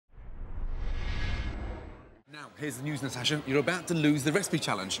Now, here's the news, Natasha. You're about to lose the recipe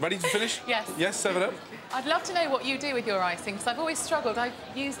challenge. Ready to finish? Yes. Yes, serve it up. I'd love to know what you do with your icing, because I've always struggled. I've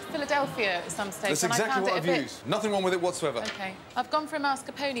used Philadelphia at some stage, That's and exactly I found what it I've a bit... used. Nothing wrong with it whatsoever. OK. I've gone for a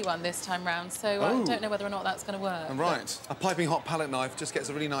mascarpone one this time round, so I don't know whether or not that's going to work. Right. A piping hot palette knife just gets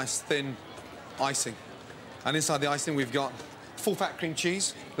a really nice, thin icing. And inside the icing, we've got full-fat cream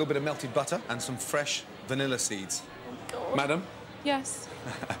cheese, a little bit of melted butter, and some fresh vanilla seeds. Oh, God. Madam? Yes.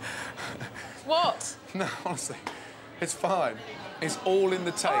 What? No, honestly, it's fine. It's all in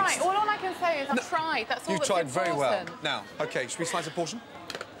the taste. All right, all I can say is I've tried. That's all You've that's tried very well. important. Now, OK, should we slice a portion?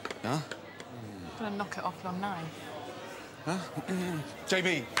 Huh? I'm going to knock it off your knife. Huh?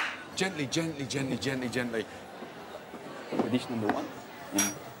 JB, gently, gently, gently, gently, gently. Dish number 1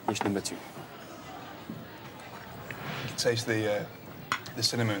 and dish number 2. You can taste the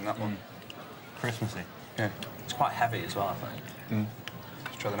cinnamon in that one. Christmassy. Yeah. It's quite heavy as well, I think.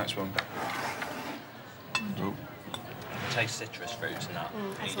 Let's try the next one. Oh. Taste citrus fruits in that.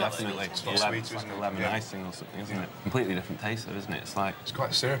 Definitely. It's sweet, like isn't a it? lemon Yeah. icing or something, isn't it? Completely different taste, though, isn't it? It's like... It's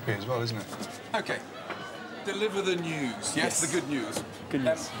quite syrupy as well, isn't it? OK. Deliver the news. Yes, the good news. Good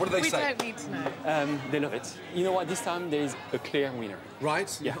news. What do they We say? don't need to know. They love it. You know what? This time there is a clear winner.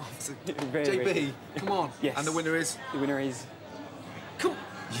 Right? Yeah. Very, JB, very... come on. Yes. And the winner is? The winner is... Come.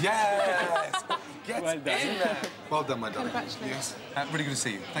 Yes. Get Well done. in there. Well done, my darling. Congratulations. Yes. Really good to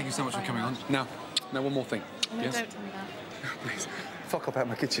see you. Thank you so much for coming on. Now, one more thing. No, yes? don't tell me that. Please. Fuck up out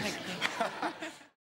my kitchen. Thank you.